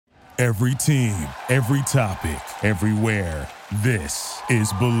Every team, every topic, everywhere. This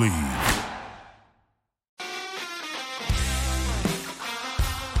is Believe.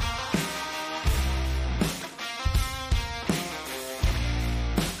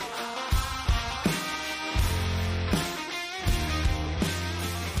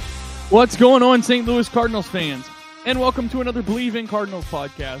 What's going on, St. Louis Cardinals fans? And welcome to another Believe in Cardinals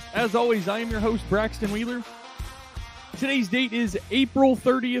podcast. As always, I am your host, Braxton Wheeler. Today's date is April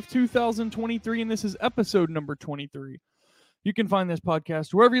 30th, 2023, and this is episode number 23. You can find this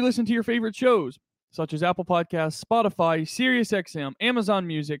podcast wherever you listen to your favorite shows, such as Apple Podcasts, Spotify, SiriusXM, Amazon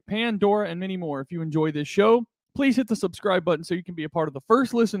Music, Pandora, and many more. If you enjoy this show, please hit the subscribe button so you can be a part of the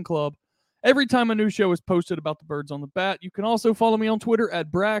First Listen Club every time a new show is posted about the Birds on the Bat. You can also follow me on Twitter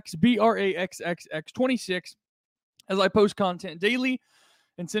at Brax, BRAXXX26, as I post content daily,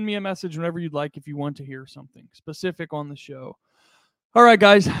 and send me a message whenever you'd like if you want to hear something specific on the show. All right,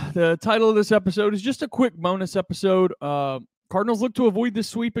 guys, the title of this episode is just a quick bonus episode. Cardinals look to avoid this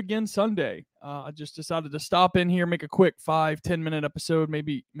sweep again Sunday. I just decided to stop in here, make a quick 5-10 minute episode,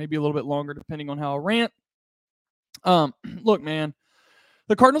 maybe a little bit longer depending on how I rant. Look, man,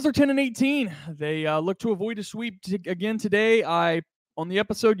 the Cardinals are 10-18. They look to avoid a sweep again today. On the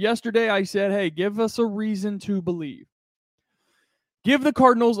episode yesterday, I said, hey, give us a reason to believe. Give the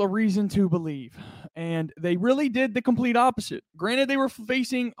Cardinals a reason to believe. And they really did the complete opposite. Granted, they were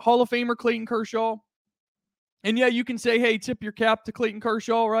facing Hall of Famer Clayton Kershaw. And yeah, you can say, hey, tip your cap to Clayton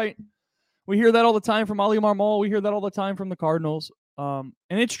Kershaw, right? We hear that all the time from Ali Marmol. We hear that all the time from the Cardinals. And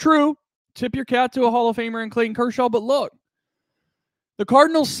it's true. Tip your cap to a Hall of Famer and Clayton Kershaw. But look, the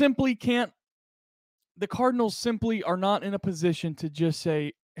Cardinals simply are not in a position to just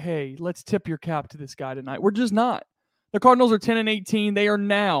say, hey, let's tip your cap to this guy tonight. We're just not. The Cardinals are 10-18. They are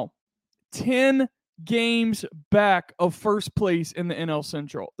now 10 games back of first place in the NL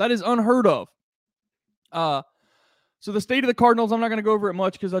Central. That is unheard of. So the state of the Cardinals, I'm not going to go over it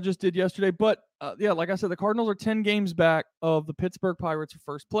much because I just did yesterday. But, like I said, the Cardinals are 10 games back of the Pittsburgh Pirates for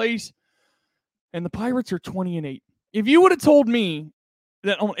first place. And the Pirates are 20-8. If you would have told me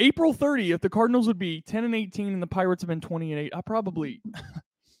that on April 30th, the Cardinals would be 10-18 and the Pirates have been 20-8,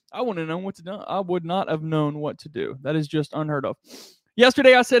 I wouldn't have known what to do. I would not have known what to do. That is just unheard of.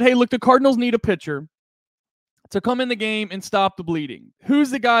 Yesterday, I said, hey, look, the Cardinals need a pitcher to come in the game and stop the bleeding. Who's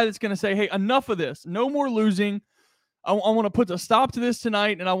the guy that's going to say, hey, enough of this. No more losing. I want to put a stop to this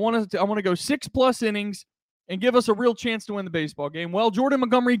tonight, and I want to go 6+ innings and give us a real chance to win the baseball game. Well, Jordan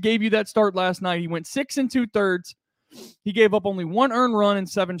Montgomery gave you that start last night. He went 6 2/3. He gave up only 1 earned run and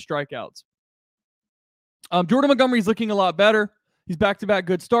 7 strikeouts. Jordan Montgomery's looking a lot better. He's back-to-back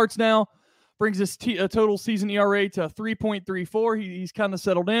good starts now. Brings his total season ERA to 3.34. He's kind of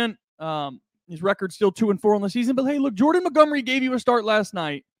settled in. His record's still 2-4 on the season. But, hey, look, Jordan Montgomery gave you a start last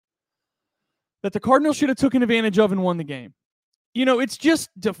night that the Cardinals should have taken advantage of and won the game. You know, it's just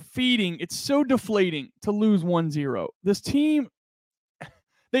defeating. It's so deflating to lose 1-0. This team,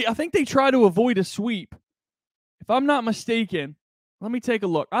 I think they try to avoid a sweep. If I'm not mistaken, let me take a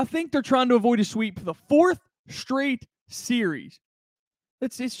look. I think they're trying to avoid a sweep for the 4th straight series.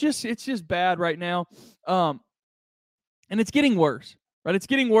 It's just bad right now. And it's getting worse, right? It's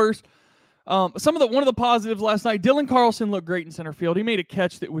getting worse. One of the positives last night, Dylan Carlson looked great in center field. He made a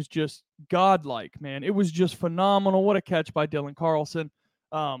catch that was just godlike, man. It was just phenomenal. What a catch by Dylan Carlson.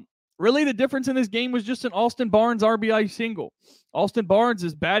 Really, the difference in this game was just an Austin Barnes RBI single. Austin Barnes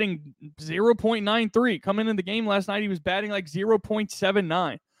is batting 0.93. Coming into the game last night, he was batting like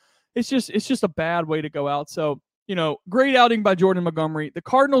 0.79. It's just a bad way to go out. So, you know, great outing by Jordan Montgomery. The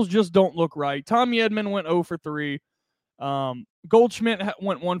Cardinals just don't look right. Tommy Edman went 0 for 3. Goldschmidt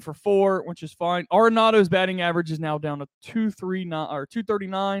went 1 for 4, which is fine. Arenado's batting average is now down to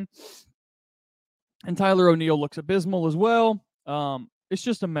 239. And Tyler O'Neill looks abysmal as well. It's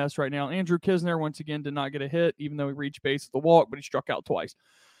just a mess right now. Andrew Kisner, once again, did not get a hit, even though he reached base at the walk, but he struck out twice.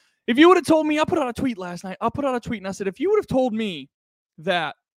 If you would have told me, I put out a tweet last night. And I said, if you would have told me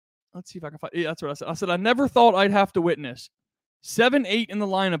that, let's see if I can find, yeah, that's what I said. I said, I never thought I'd have to witness 7-8 in the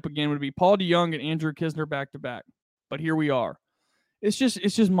lineup again would be Paul DeJong and Andrew Kisner back-to-back. But here we are. It's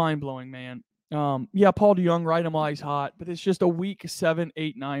just mind-blowing, man. Paul DeJong, right him while he's hot, but it's just a weak 7,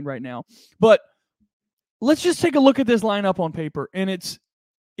 8, 9 right now. But let's just take a look at this lineup on paper, and it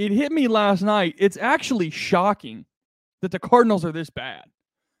hit me last night. It's actually shocking that the Cardinals are this bad.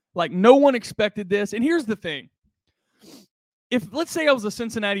 Like, no one expected this. And here's the thing. Let's say I was a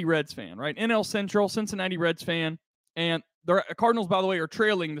Cincinnati Reds fan, right? NL Central, Cincinnati Reds fan, and the Cardinals, by the way, are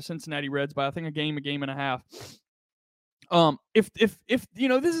trailing the Cincinnati Reds by, I think, a game and a half. If you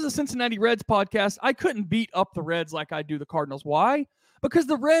know, this is a Cincinnati Reds podcast, I couldn't beat up the Reds like I do the Cardinals. Why? because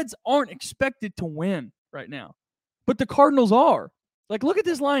the Reds aren't expected to win right now, but the Cardinals are. Like, look at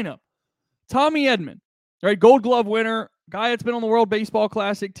this lineup. Tommy Edman, right? Gold Glove winner, guy that's been on the World Baseball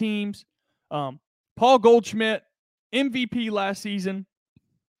Classic teams. Paul Goldschmidt, MVP last season.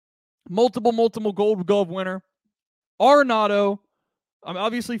 Multiple Gold Glove winner. Arenado,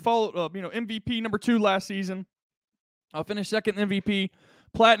 obviously followed, MVP number 2 last season. Finished second MVP.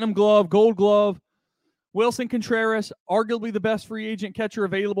 Platinum Glove, Gold Glove. Wilson Contreras, arguably the best free agent catcher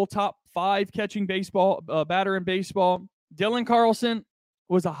available, top 5 catching batter in baseball. Dylan Carlson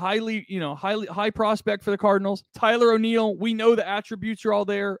was a high prospect for the Cardinals. Tyler O'Neill, we know the attributes are all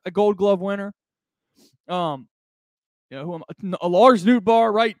there, a Gold Glove winner. Lars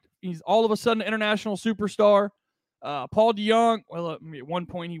Nootbaar, right? He's all of a sudden an international superstar. Paul DeJong, well, at one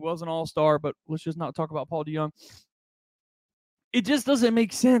point he was an all-star, but let's just not talk about Paul DeJong. It just doesn't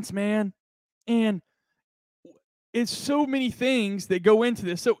make sense, man. And it's so many things that go into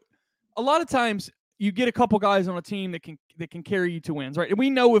this. So a lot of times you get a couple guys on a team that can carry you to wins, right? And we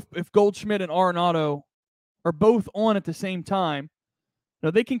know if Goldschmidt and Arenado are both on at the same time,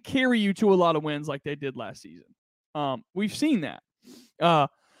 they can carry you to a lot of wins like they did last season. We've seen that.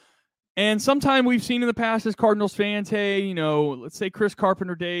 And sometime we've seen in the past as Cardinals fans, hey, let's say Chris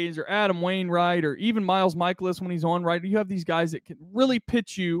Carpenter days or Adam Wainwright or even Miles Michaelis when he's on, right? You have these guys that can really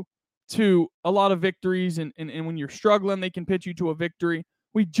pitch you to a lot of victories, and when you're struggling, they can pitch you to a victory.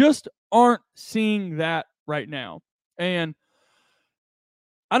 We just aren't seeing that right now. And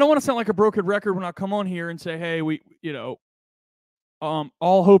I don't want to sound like a broken record when I come on here and say, hey,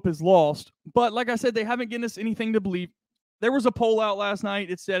 all hope is lost. But like I said, they haven't given us anything to believe. There was a poll out last night.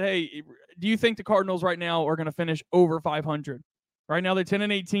 It said, hey, do you think the Cardinals right now are going to finish over 500? Right now they're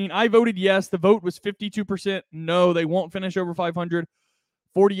 10-18. I voted yes. The vote was 52%. No, they won't finish over 500.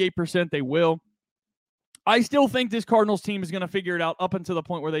 48% they will. I still think this Cardinals team is going to figure it out up until the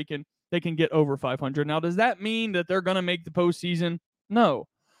point where they can get over 500. Now, does that mean that they're going to make the postseason? No.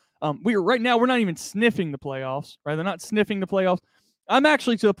 We're not even sniffing the playoffs, right? They're not sniffing the playoffs. I'm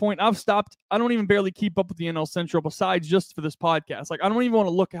actually to the point I've stopped. I don't even barely keep up with the NL Central besides just for this podcast. Like, I don't even want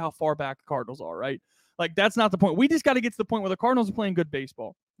to look at how far back the Cardinals are, right? Like, that's not the point. We just got to get to the point where the Cardinals are playing good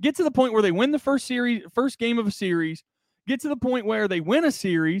baseball. Get to the point where they win the first game of a series. Get to the point where they win a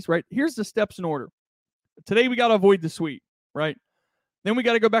series, right? Here's the steps in order. Today, we got to avoid the sweep, right? Then we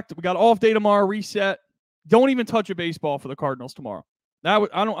got to go back to, we got off day tomorrow, reset. Don't even touch a baseball for the Cardinals tomorrow. I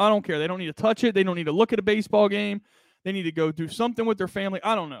don't care. They don't need to touch it. They don't need to look at a baseball game. They need to go do something with their family.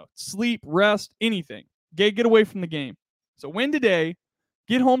 I don't know. Sleep, rest, anything. Get away from the game. So win today,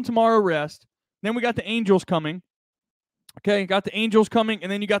 get home tomorrow, rest. Then we got the Angels coming. Okay, got the Angels coming,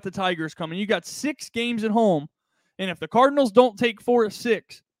 and then you got the Tigers coming. You got 6 games at home. And if the Cardinals don't take 4 of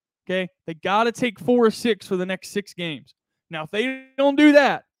 6, okay, they got to take 4 of 6 for the next 6 games. Now, if they don't do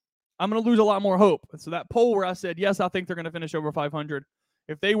that, I'm going to lose a lot more hope. And so that poll where I said, yes, I think they're going to finish over 500.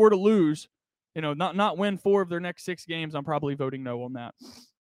 If they were to lose, not win 4 of their next 6 games, I'm probably voting no on that.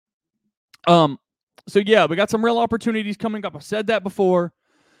 So, yeah, we got some real opportunities coming up. I said that before.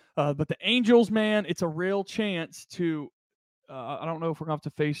 But the Angels, man, it's a real chance to I don't know if we're going to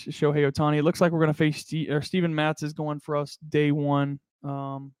have to face Shohei Ohtani. It looks like we're going to face Steven Matz is going for us day 1.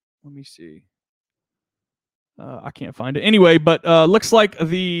 Let me see. I can't find it. Anyway, but looks like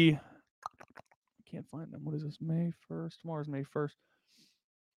I can't find them. What is this? May 1st? Tomorrow's May 1st.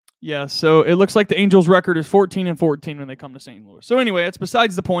 Yeah, so it looks like the Angels' record is 14-14 when they come to St. Louis. So anyway, it's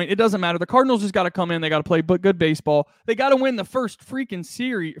besides the point. It doesn't matter. The Cardinals just got to come in. They got to play good baseball. They got to win the first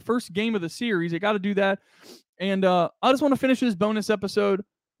game of the series. They got to do that. And I just want to finish this bonus episode,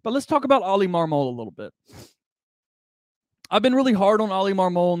 but let's talk about Oli Marmol a little bit. I've been really hard on Oli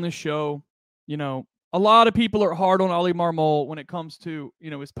Marmol in this show. A lot of people are hard on Oli Marmol when it comes to,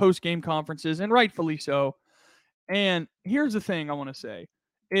 his post-game conferences, and rightfully so. And here's the thing I want to say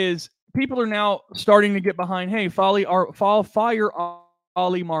is people are now starting to get behind, hey, fire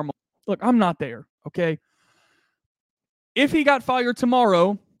Oli Marmol. Look, I'm not there, okay? If he got fired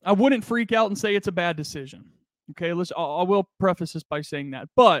tomorrow, I wouldn't freak out and say it's a bad decision. Okay, I will preface this by saying that.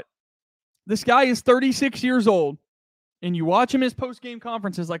 But this guy is 36 years old, and you watch him his post-game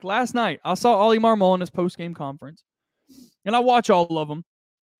conferences. Like last night, I saw Oli Marmol in his post-game conference, and I watch all of them,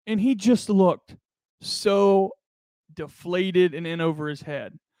 and he just looked so deflated and in over his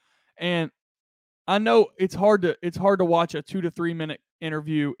head. And I know it's hard to watch a 2 to 3 minute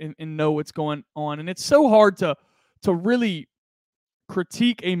interview and know what's going on. And it's so hard to really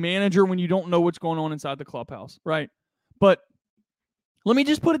critique a manager when you don't know what's going on inside the clubhouse, right? But let me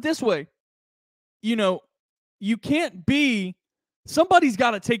just put it this way. You can't somebody's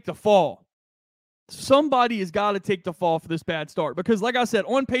got to take the fall somebody has got to take the fall for this bad start. Because, like I said,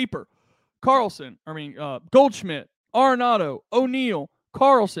 on paper, Goldschmidt, Arenado, O'Neill,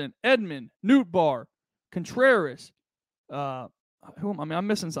 Carlson, Edman, Nootbaar, Contreras. I'm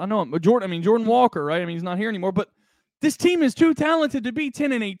missing. I know Jordan Walker, right? He's not here anymore. But this team is too talented to be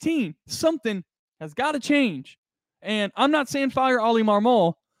 10-18. Something has got to change. And I'm not saying fire Ollie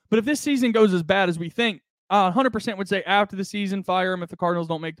Marmol, but if this season goes as bad as we think, 100% would say after the season, fire him if the Cardinals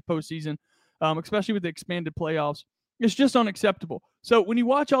don't make the postseason, especially with the expanded playoffs. It's just unacceptable. So when you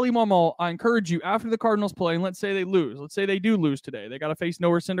watch Ollie Marmol, I encourage you, after the Cardinals play, and let's say they lose. Let's say they do lose today. They got to face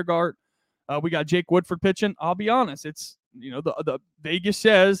Noah Syndergaard. We got Jake Woodford pitching. I'll be honest. It's, the Vegas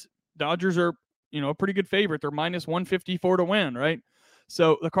says Dodgers are, a pretty good favorite. They're minus 154 to win, right?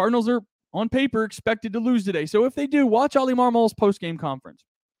 So the Cardinals are, on paper, expected to lose today. So if they do, watch Ollie Marmol's post-game conference.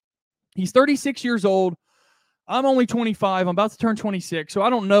 He's 36 years old. I'm only 25. I'm about to turn 26. So I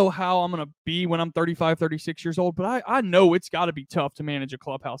don't know how I'm going to be when I'm 35, 36 years old. But I know it's got to be tough to manage a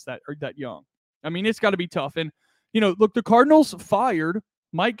clubhouse that young. It's got to be tough. And, look, the Cardinals fired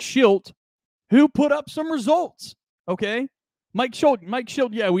Mike Schilt, who put up some results, okay? Mike Schilt,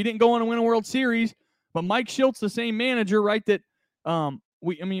 yeah, we didn't go on to win a World Series, but Mike Schilt's the same manager, right, that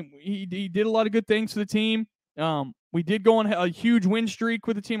he did a lot of good things for the team. We did go on a huge win streak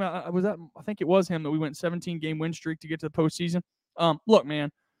with the team. I think it was him that we went 17-game win streak to get to the postseason. Look,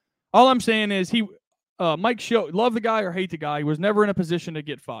 man, all I'm saying is Mike Schilt, love the guy or hate the guy, he was never in a position to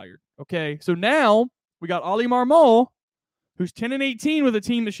get fired, okay? So now we got Ollie Marmol, who's 10-18 with a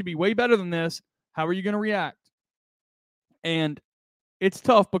team that should be way better than this. How are you going to react? And it's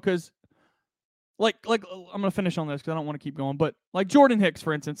tough because, like I'm going to finish on this because I don't want to keep going, but like Jordan Hicks,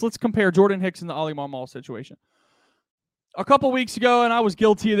 for instance, let's compare Jordan Hicks and the Ollie Marmol situation. A couple weeks ago, and I was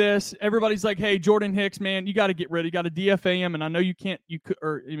guilty of this, everybody's like, hey, Jordan Hicks, man, you got to get rid of, you got to DFA him, and I know you can't, you got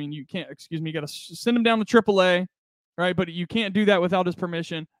to send him down to AAA, right? But you can't do that without his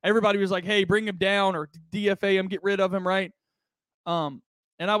permission. Everybody was like, hey, bring him down or DFA him, get rid of him, right?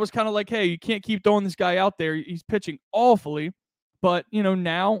 And I was kind of like, hey, you can't keep throwing this guy out there. He's pitching awfully. But,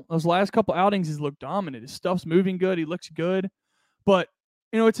 now those last couple outings, he's looked dominant. His stuff's moving good. He looks good. But,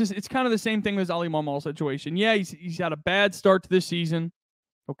 it's kind of the same thing with Ollie Marmol situation. Yeah, he's had a bad start to this season.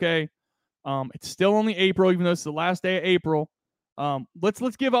 Okay. It's still only April, even though it's the last day of April.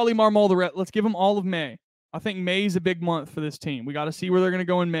 Let's give Ollie Marmol let's give him all of May. I think May is a big month for this team. We got to see where they're going to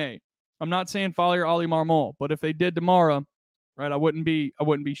go in May. I'm not saying fire Ollie Marmol, but if they did tomorrow, right, I wouldn't be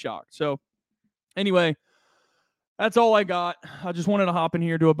shocked. So anyway, that's all I got. I just wanted to hop in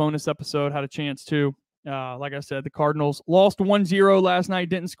here, do a bonus episode. Had a chance to. Like I said, the Cardinals lost 1-0 last night,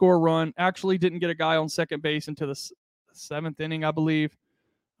 didn't score a run, actually didn't get a guy on second base until the seventh inning, I believe.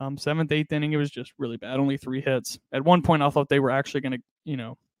 Seventh, eighth inning, it was just really bad. Only 3 hits. At one point, I thought they were actually going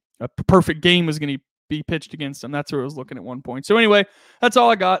to, a perfect game was going to be pitched against them. That's where I was looking at one point. So anyway, that's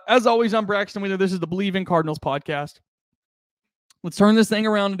all I got. As always, I'm Braxton Wheeler. This is the Believe in Cardinals podcast. Let's turn this thing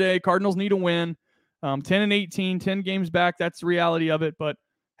around today. Cardinals need a win. 10-18, 10 games back. That's the reality of it. But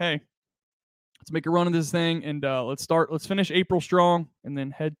hey, let's make a run of this thing, and let's finish April strong and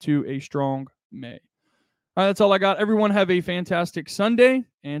then head to a strong May. All right, that's all I got. Everyone have a fantastic Sunday.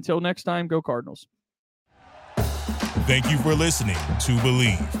 And until next time, go Cardinals. Thank you for listening to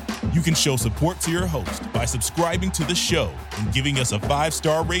Believe. You can show support to your host by subscribing to the show and giving us a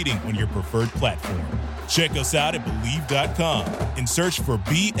 5-star rating on your preferred platform. Check us out at Believe.com and search for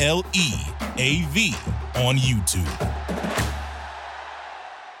BLEAV on YouTube.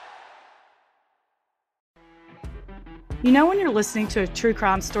 When you're listening to a true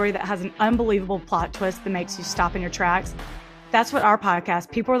crime story that has an unbelievable plot twist that makes you stop in your tracks? That's what our podcast,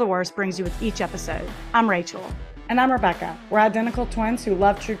 People Are the Worst, brings you with each episode. I'm Rachel. And I'm Rebecca. We're identical twins who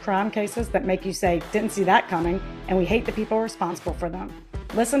love true crime cases that make you say, didn't see that coming, and we hate the people responsible for them.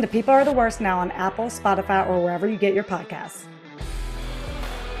 Listen to People Are the Worst now on Apple, Spotify, or wherever you get your podcasts.